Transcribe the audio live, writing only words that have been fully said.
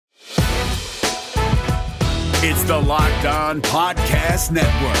It's the Locked On Podcast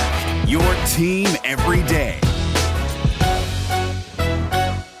Network, your team every day.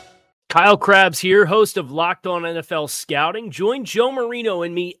 Kyle Krabs here, host of Locked On NFL Scouting. Join Joe Marino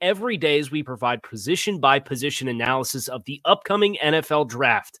and me every day as we provide position-by-position analysis of the upcoming NFL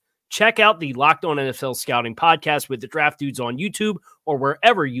Draft. Check out the Locked On NFL Scouting podcast with the Draft Dudes on YouTube or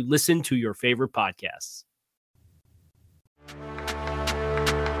wherever you listen to your favorite podcasts.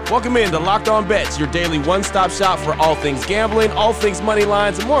 Welcome in to Locked On Bets, your daily one-stop shop for all things gambling, all things money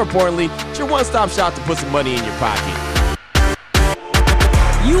lines, and more importantly, it's your one-stop shop to put some money in your pocket.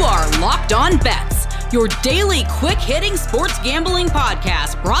 You are Locked On Bets, your daily quick-hitting sports gambling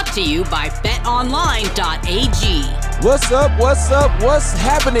podcast brought to you by betonline.ag. What's up? What's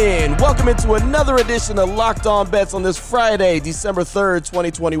happening? Welcome into another edition of Locked On Bets on this Friday, December 3rd,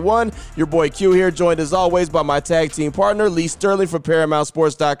 2021. Your boy Q here, joined as always by my tag team partner, Lee Sterling from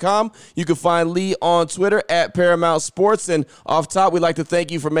ParamountSports.com. You can find Lee on Twitter at Paramount Sports. And off top, we'd like to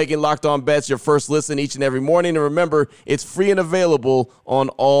thank you for making Locked On Bets your first listen each and every morning. And remember, it's free and available on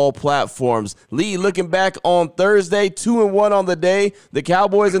all platforms. Lee, looking back on Thursday, 2-1 on the day. The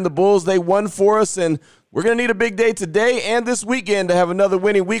Cowboys and the Bulls, they won for us, and we're going to need a big day today and this weekend to have another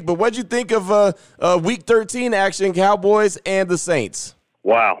winning week. But what'd you think of Week 13 action, Cowboys and the Saints?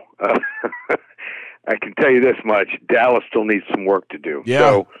 Wow. I can tell you this much. Dallas still needs some work to do. Yeah.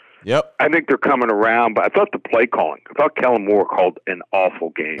 So Yep. I think they're coming around, but I thought the play calling, I thought Kellen Moore called an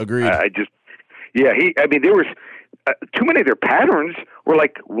awful game. Agreed. There was too many of their patterns were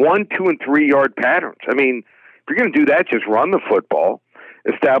like 1, 2, and 3 yard patterns. I mean, if you're going to do that, just run the football.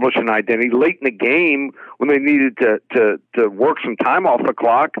 Establish an identity late in the game when they needed to work some time off the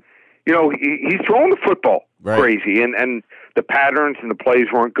clock. You know, he's throwing the football crazy, and the patterns and the plays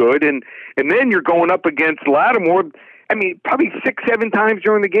weren't good. And then you're going up against Lattimore. I mean, probably 6-7 times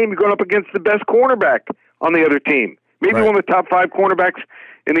during the game, you're going up against the best cornerback on the other team. Maybe one of the top 5 cornerbacks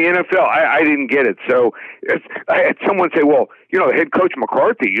in the NFL. I didn't get it. So I had someone say, well, you know, the head coach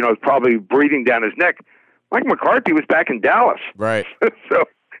McCarthy, you know, is probably breathing down his neck. Mike McCarthy was back in Dallas. Right. So,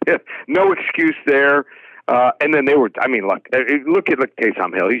 no excuse there. And then they were, I mean, look at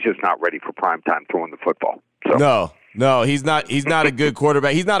Taysom Hill. He's just not ready for prime time throwing the football. So. No, he's not a good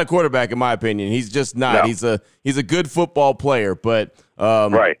quarterback. He's not a quarterback in my opinion. He's just not. No. He's a good football player, but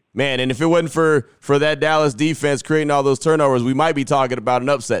man, and if it wasn't for that Dallas defense creating all those turnovers, we might be talking about an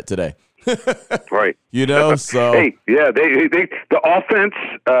upset today. Right. You know, so hey, yeah, they the offense,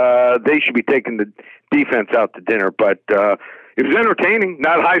 they should be taking the defense out to dinner, but it was entertaining.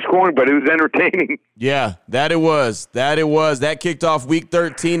 Not high scoring, but it was entertaining. Yeah, that it was. That kicked off Week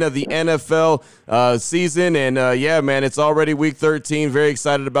 13 of the NFL season, and yeah, man, it's already Week 13. Very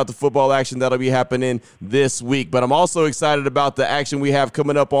excited about the football action that'll be happening this week. But I'm also excited about the action we have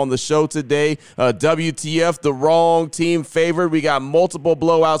coming up on the show today. WTF, the wrong team favored. We got multiple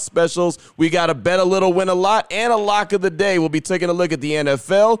blowout specials. We got a bet a little, win a lot, and a lock of the day. We'll be taking a look at the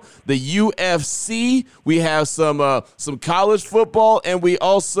NFL, the UFC. We have some college football, and we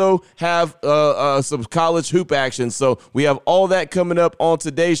also have some college hoop action. So we have all that coming up on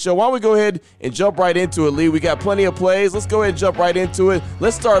today's show. Why don't we go ahead and jump right into it, Lee? We got plenty of plays. Let's go ahead and jump right into it.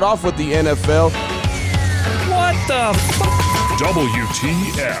 Let's start off with the NFL. What the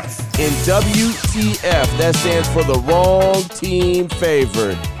WTF. In WTF, that stands for the wrong team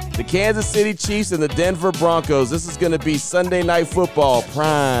favored. The Kansas City Chiefs and the Denver Broncos. This is going to be Sunday Night Football,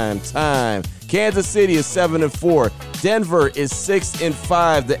 prime time. Kansas City is 7-4. Denver is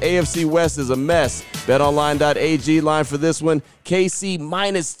 6-5. The AFC West is a mess. BetOnline.ag line for this one. KC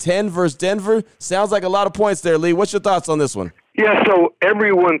 -10 versus Denver. Sounds like a lot of points there, Lee. What's your thoughts on this one? Yeah, so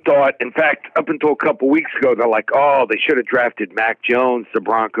everyone thought, in fact, up until a couple weeks ago, they're like, oh, they should have drafted Mac Jones. The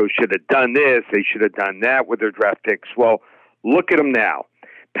Broncos should have done this. They should have done that with their draft picks. Well, look at them now.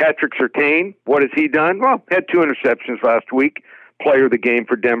 Patrick Surtain, what has he done? Well, had 2 interceptions last week. Player of the game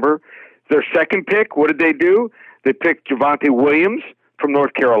for Denver. Their second pick, what did they do? They picked Javonte Williams from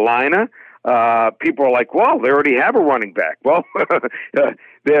North Carolina. People are like, well, they already have a running back. Well,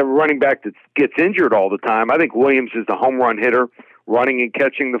 they have a running back that gets injured all the time. I think Williams is the home run hitter, running and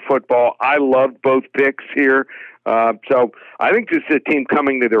catching the football. I loved both picks here. So I think this is a team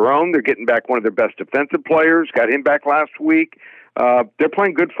coming to their own. They're getting back one of their best defensive players, got him back last week. They're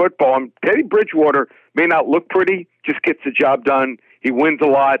playing good football. And Teddy Bridgewater may not look pretty, just gets the job done. He wins a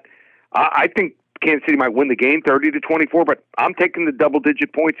lot. I think Kansas City might win the game 30-24, but I'm taking the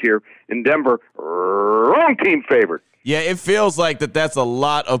double-digit points here in Denver. Wrong team favored. Yeah, it feels like that's a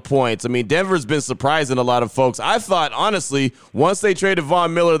lot of points. I mean, Denver's been surprising a lot of folks. I thought, honestly, once they traded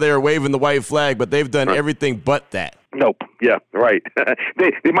Von Miller, they were waving the white flag, but they've done everything but that. Nope. Yeah, right.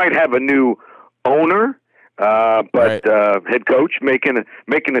 They might have a new owner, But head coach making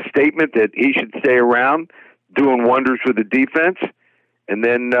a statement that he should stay around, doing wonders for the defense, and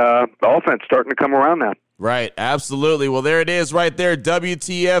then the offense starting to come around now. Right, absolutely. Well, there it is right there.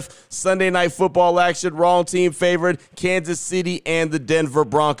 WTF, Sunday Night Football action, wrong team favored, Kansas City and the Denver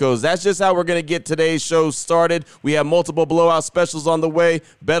Broncos. That's just how we're going to get today's show started. We have multiple blowout specials on the way,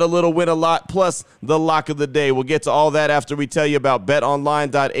 bet a little, win a lot, plus the lock of the day. We'll get to all that after we tell you about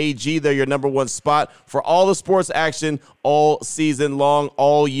betonline.ag. They're your number one spot for all the sports action all season long,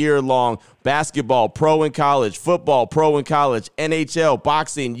 all year long. Basketball, pro and college, football, pro and college, NHL,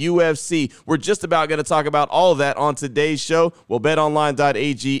 boxing, UFC. We're just about going to talk about all of that on today's show. Well,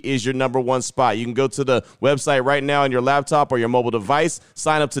 betonline.ag is your number one spot. You can go to the website right now on your laptop or your mobile device,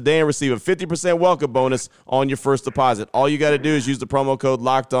 sign up today and receive a 50% welcome bonus on your first deposit. All you got to do is use the promo code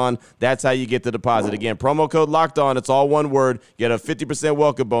LOCKEDON. That's how you get the deposit. Again, promo code LOCKEDON. It's all one word. Get a 50%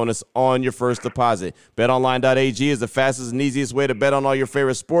 welcome bonus on your first deposit. Betonline.ag is the fastest and easiest way to bet on all your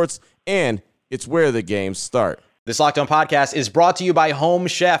favorite sports, and it's where the games start. This Locked On podcast is brought to you by Home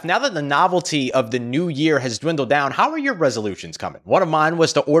Chef. Now that the novelty of the new year has dwindled down, how are your resolutions coming? One of mine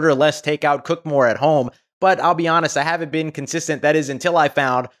was to order less takeout, cook more at home, but I'll be honest, I haven't been consistent. That is until I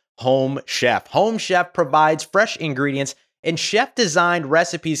found Home Chef. Home Chef provides fresh ingredients and chef-designed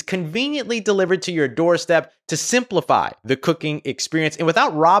recipes conveniently delivered to your doorstep to simplify the cooking experience and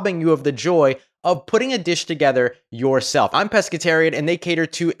without robbing you of the joy of putting a dish together yourself. I'm pescatarian and they cater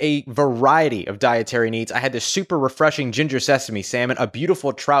to a variety of dietary needs. I had this super refreshing ginger sesame salmon, a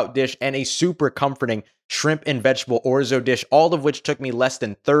beautiful trout dish, and a super comforting shrimp and vegetable orzo dish, all of which took me less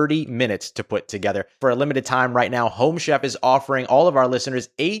than 30 minutes to put together. For a limited time right now, Home Chef is offering all of our listeners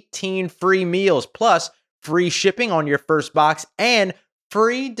 18 free meals plus free shipping on your first box and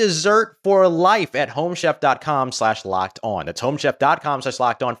free dessert for life at homechef.com/lockedon. That's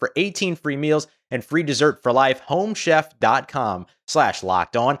homechef.com/lockedon for 18 free meals and free dessert for life.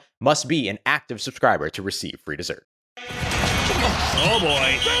 Homechef.com/lockedon. Must be an active subscriber to receive free dessert. Oh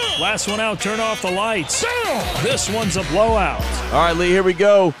boy. Last one out, turn off the lights. This one's a blowout. All right, Lee, here we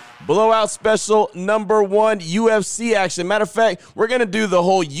go. Blowout special number one, UFC action. Matter of fact, we're going to do the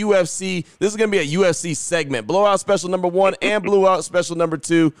whole UFC. This is going to be a UFC segment. Blowout special number one and blowout special number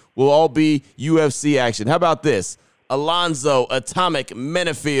two will all be UFC action. How about this? Alonzo Atomic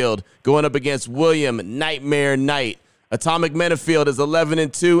Menafield going up against William Nightmare Knight. Atomic Menafield is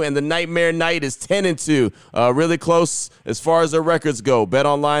 11-2, and the Nightmare Knight is 10-2. Really close as far as their records go.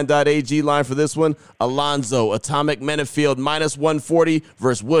 BetOnline.ag line for this one. Alonzo Atomic Menafield -140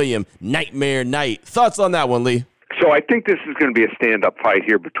 versus William Nightmare Knight. Thoughts on that one, Lee? So I think this is going to be a stand-up fight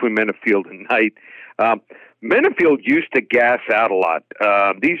here between Menafield and Knight. Menafield used to gas out a lot.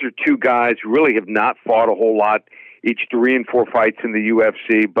 These are two guys who really have not fought a whole lot, each 3 and 4 fights in the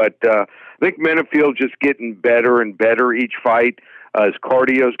UFC, but I think Menafield just getting better and better each fight. His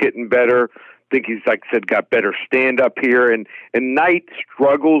cardio's getting better. I think he's, like I said, got better stand-up here. And Knight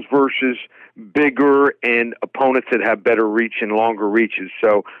struggles versus bigger and opponents that have better reach and longer reaches.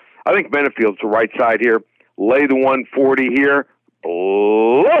 So I think Menafield's the right side here. Lay the 140 here.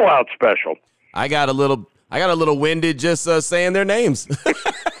 Blowout special. I got a little winded just saying their names.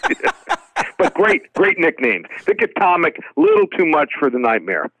 But great nicknames. Think Atomic, little too much for the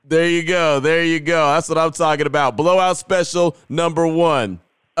Nightmare. There you go. That's what I'm talking about. Blowout special number one.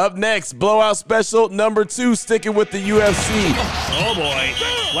 Up next, blowout special number two, sticking with the UFC. Oh boy.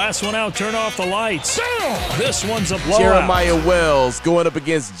 Last one out, turn off the lights. This one's a blowout. Jeremiah Wells going up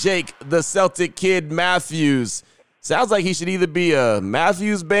against Jake the Celtic Kid Matthews. Sounds like he should either be a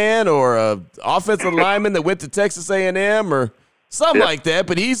Matthews band or a offensive lineman that went to Texas A&M or something like that,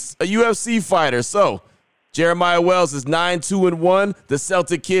 but he's a UFC fighter. So Jeremiah Wells is 9-2-1. The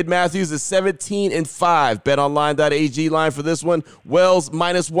Celtic Kid Matthews is 17-5. BetOnline.ag line for this one. Wells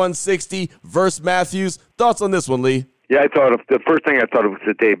 -160 versus Matthews. Thoughts on this one, Lee? Yeah, the first thing I thought of was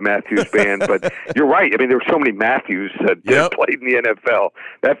the Dave Matthews Band, but you're right. I mean, there were so many Matthews that played in the NFL.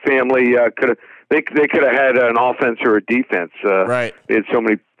 That family could have. They could have had an offense or a defense. Right. They had so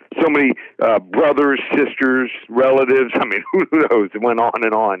many brothers, sisters, relatives. I mean, who knows? It went on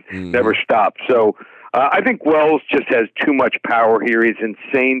and on. Never stopped. So I think Wells just has too much power here. He's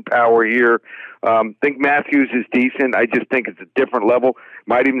insane power here. I think Matthews is decent. I just think it's a different level.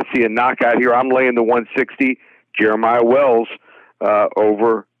 Might even see a knockout here. I'm laying the 160. Jeremiah Wells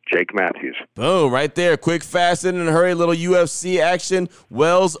over Jake Matthews. Boom, right there. Quick, fast, and in a hurry, little UFC action.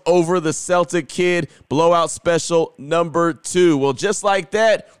 Wells over the Celtic Kid. Blowout special number two. Well, just like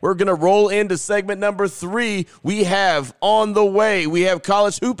that, we're going to roll into segment number three. We have on the way, we have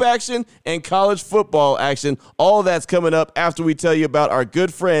college hoop action and college football action. All that's coming up after we tell you about our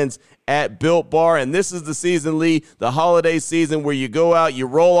good friends at Built Bar. And this is the season, Lee, the holiday season, where you go out, you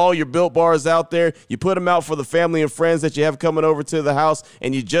roll all your Built Bars out there, you put them out for the family and friends that you have coming over to the house,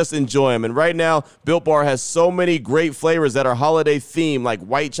 and you just enjoy them. And right now, Built Bar has so many great flavors that are holiday themed, like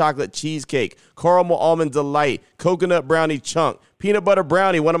white chocolate cheesecake, caramel almond delight, coconut brownie chunk, peanut butter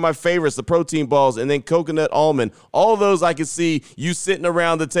brownie, one of my favorites, the protein balls, and then coconut almond. All of those I can see you sitting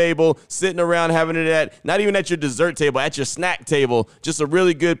around the table, sitting around having it at, not even at your dessert table, at your snack table. Just a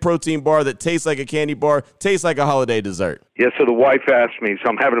really good protein bar that tastes like a candy bar, tastes like a holiday dessert. Yeah, so the wife asked me, so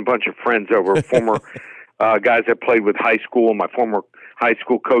I'm having a bunch of friends over, former guys I played with high school, and my former high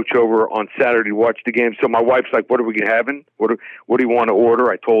school coach over on Saturday to watch the game. So my wife's like, what are we having? What do you want to order?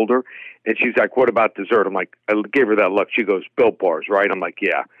 I told her. And she's like, what about dessert? I'm like, I gave her that look. She goes, Built Bars, right? I'm like,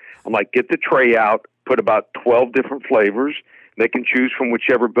 yeah. I'm like, get the tray out, put about 12 different flavors. They can choose from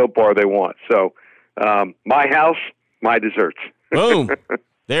whichever Built Bar they want. So my house, my desserts. Boom.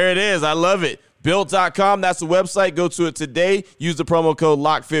 There it is. I love it. Built.com, that's the website. Go to it today. Use the promo code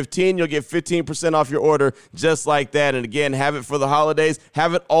LOCK15. You'll get 15% off your order just like that. And again, have it for the holidays.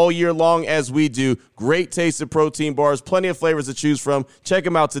 Have it all year long as we do. Great tasting protein bars. Plenty of flavors to choose from. Check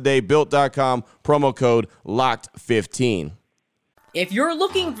them out today. Built.com, promo code LOCKed15. If you're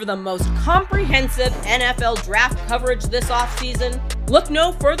looking for the most comprehensive NFL draft coverage this offseason, look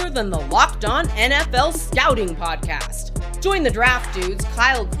no further than the Locked On NFL Scouting Podcast. Join the draft dudes,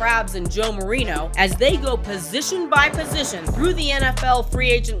 Kyle Krabs and Joe Marino, as they go position by position through the NFL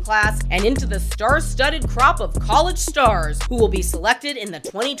free agent class and into the star-studded crop of college stars who will be selected in the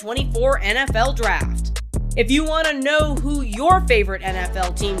 2024 NFL Draft. If you want to know who your favorite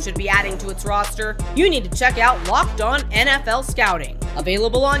NFL team should be adding to its roster, you need to check out Locked On NFL Scouting,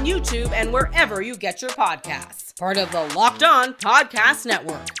 available on YouTube and wherever you get your podcasts. Part of the Locked On Podcast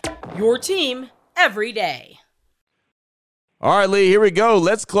Network, your team every day. All right, Lee, here we go.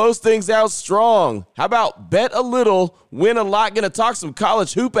 Let's close things out strong. How about bet a little, win a lot? Going to talk some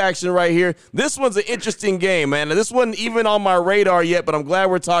college hoop action right here. This one's an interesting game, man. This wasn't even on my radar yet, but I'm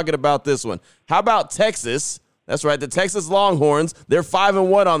glad we're talking about this one. How about Texas? That's right, the Texas Longhorns. They're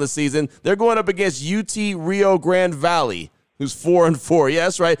 5-1 on the season. They're going up against UT Rio Grande Valley, who's 4-4. Yeah,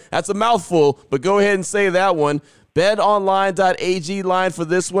 that's right. That's a mouthful, but go ahead and say that one. BetOnline.ag line for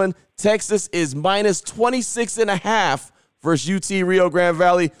this one. Texas is minus 26.5 versus UT Rio Grande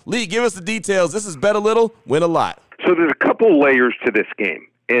Valley. Lee, give us the details. This is bet a little, win a lot. So there's a couple layers to this game.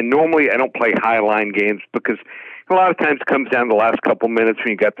 And normally I don't play high-line games because a lot of times it comes down to the last couple minutes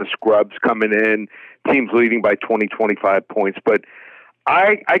when you got the scrubs coming in, teams leading by 20, 25 points. But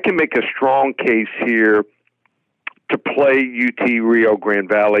I can make a strong case here to play UT Rio Grande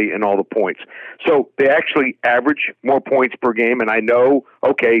Valley and all the points. So they actually average more points per game, and I know,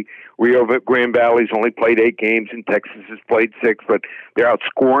 okay, Rio Grande Valley's only played 8 games and Texas has played 6, but they're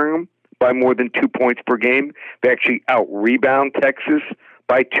outscoring them by more than 2 points per game. They actually out-rebound Texas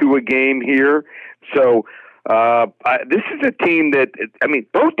by 2 a game here. So this is a team that,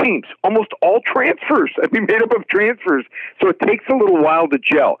 both teams, almost all transfers. Made up of transfers. So it takes a little while to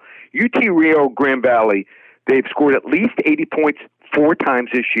gel. UT Rio Grande Valley, they've scored at least 80 points 4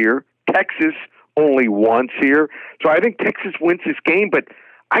 times this year. Texas only once here. So I think Texas wins this game, but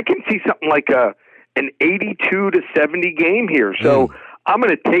I can see something like an 82-70 game here. So I'm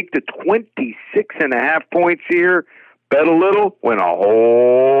going to take the 26.5 points here, bet a little, win a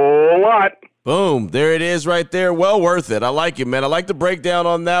whole lot. Boom. There it is right there. Well worth it. I like it, man. I like the breakdown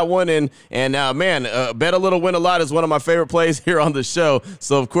on that one. And bet a little, win a lot is one of my favorite plays here on the show.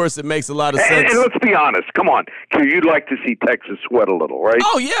 So, of course, it makes a lot of sense. And let's be honest. Come on. You'd like to see Texas sweat a little, right?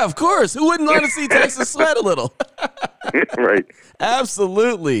 Oh, yeah, of course. Who wouldn't like to see Texas sweat a little? Right.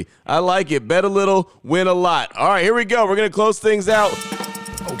 Absolutely. I like it. Bet a little, win a lot. All right, here we go. We're going to close things out.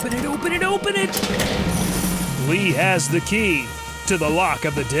 Open it, open it, open it. Lee has the key to the lock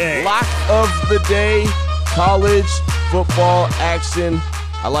of the day. Lock of the day, college football action.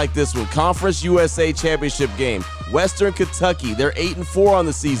 I like this one. Conference USA Championship game. Western Kentucky, they're 8-4 on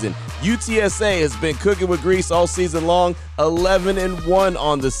the season. UTSA has been cooking with grease all season long, 11-1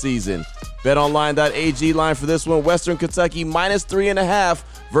 on the season. BetOnline.ag line for this one. Western Kentucky minus 3.5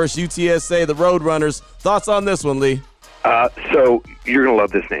 versus UTSA, the Roadrunners. Thoughts on this one, Lee? So you're going to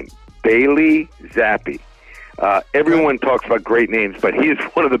love this name. Bailey Zappi. Everyone talks about great names, but he is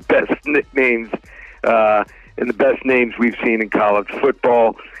one of the best nicknames and the best names we've seen in college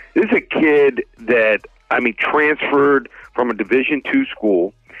football. This is a kid that, transferred from a Division II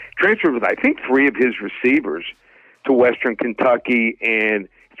school, transferred with, I think, 3 of his receivers to Western Kentucky and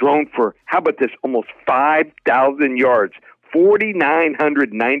thrown for, how about this, almost 5,000 yards,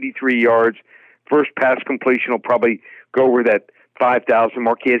 4,993 yards. First pass completion will probably go over that 5,000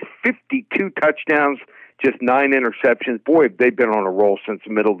 mark. He has 52 touchdowns, just 9 interceptions. Boy, they've been on a roll since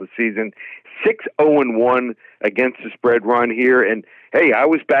the middle of the season. 6-0-1 against the spread run here. And, hey, I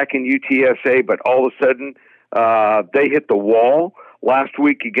was back in UTSA, but all of a sudden they hit the wall last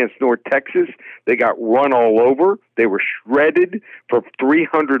week against North Texas. They got run all over. They were shredded for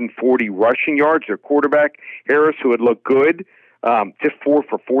 340 rushing yards. Their quarterback, Harris, who had looked good, just 4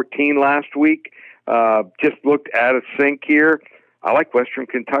 for 14 last week, just looked out of sync here. I like Western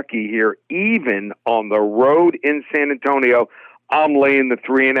Kentucky here, even on the road in San Antonio. I'm laying the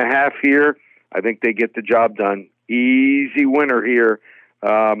 3.5 here. I think they get the job done. Easy winner here.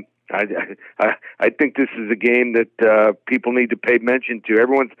 I think this is a game that people need to pay mention to.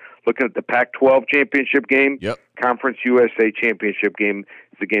 Everyone's looking at the Pac-12 championship game. Yep. Conference USA championship game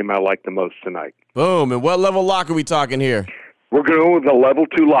is the game I like the most tonight. Boom. And what level lock are we talking here? We're going to go with a level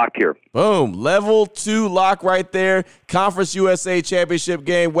 2 lock here. Boom. Level 2 lock right there. Conference USA championship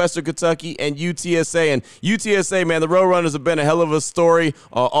game, Western Kentucky and UTSA. And UTSA, man, the Roadrunners have been a hell of a story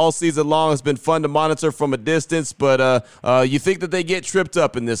all season long. It's been fun to monitor from a distance, but you think that they get tripped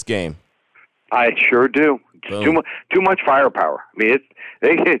up in this game? I sure do. Too much firepower. I mean,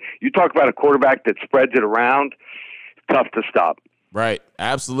 you talk about a quarterback that spreads it around, tough to stop. Right.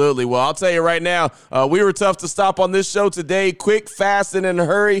 Absolutely. Well, I'll tell you right now, we were tough to stop on this show today. Quick, fast, and in a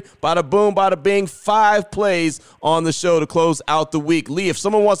hurry. Bada boom, bada bing. 5 plays on the show to close out the week. Lee, if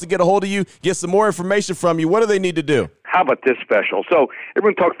someone wants to get a hold of you, get some more information from you, what do they need to do? How about this special? So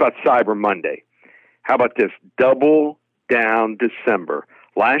everyone talks about Cyber Monday. How about this? Double down December.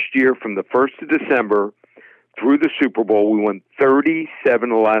 Last year, from the 1st of December through the Super Bowl, we won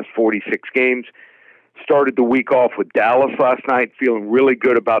 37 of the last 46 games. Started the week off with Dallas last night, feeling really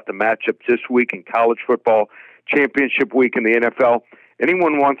good about the matchups this week in college football, championship week in the NFL.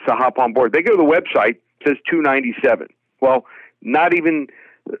 Anyone wants to hop on board, they go to the website, it says $297. Well, not even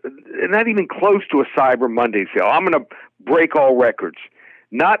close to a Cyber Monday sale. I'm going to break all records.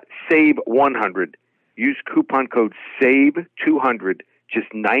 Not save 100. Use coupon code SAVE200, just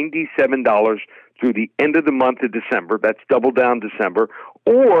 $97 through the end of the month of December. That's double down December.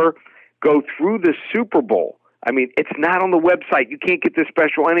 Or go through the Super Bowl. I mean, it's not on the website. You can't get this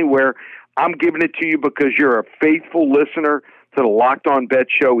special anywhere. I'm giving it to you because you're a faithful listener to the Locked On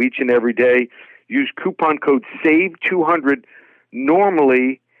Bet Show each and every day. Use coupon code SAVE200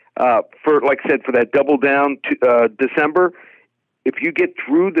 normally for, like I said, for that double down December. If you get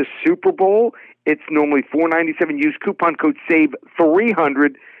through the Super Bowl, it's normally $497. Use coupon code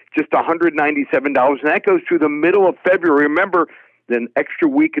SAVE300, just $197. And that goes through the middle of February. Remember, an extra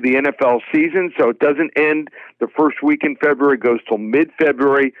week of the NFL season, so it doesn't end the first week in February, it goes till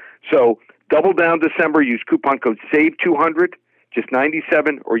mid-February. So double down December, use coupon code SAVE200, just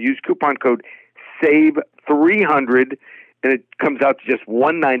 $97, or use coupon code SAVE300, and it comes out to just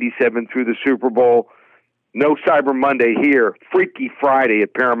 $197 through the Super Bowl. No Cyber Monday here. Freaky Friday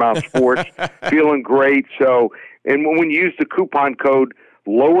at Paramount Sports. Feeling great. So, and when you use the coupon code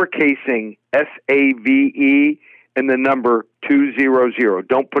lowercasing SAVE and the number 200.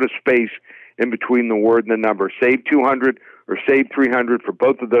 Don't put a space in between the word and the number. Save 200 or save 300 for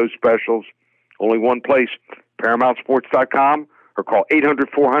both of those specials. Only one place, ParamountSports.com, or call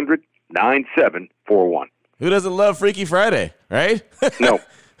 800-400-9741. Who doesn't love Freaky Friday, right? No.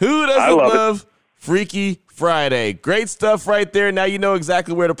 Who doesn't love Freaky Friday? Great stuff right there. Now you know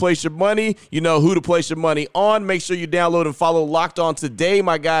exactly where to place your money. You know who to place your money on. Make sure you download and follow Locked On Today.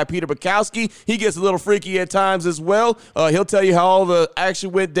 My guy, Peter Bukowski, he gets a little freaky at times as well. He'll tell you how all the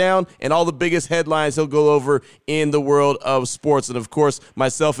action went down and all the biggest headlines he'll go over in the world of sports. And, of course,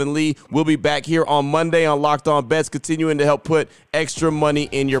 myself and Lee will be back here on Monday on Locked On Bets, continuing to help put extra money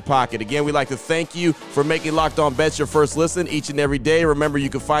in your pocket. Again, we'd like to thank you for making Locked On Bets your first listen each and every day. Remember, you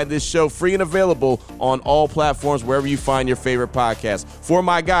can find this show free and available on all platforms wherever you find your favorite podcast. For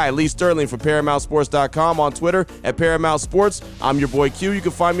my guy, Lee Sterling from ParamountSports.com, on Twitter at Paramount Sports, I'm your boy Q. You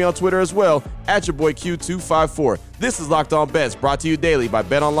can find me on Twitter as well at your boy Q254. This is Locked On Bets, brought to you daily by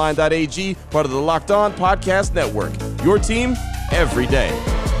BetOnline.ag, part of the Locked On Podcast Network. Your team every day.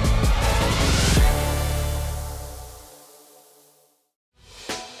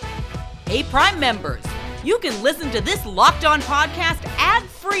 Hey, Prime members, you can listen to this Locked On podcast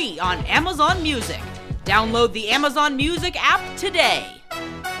ad-free on Amazon Music. Download the Amazon Music app today.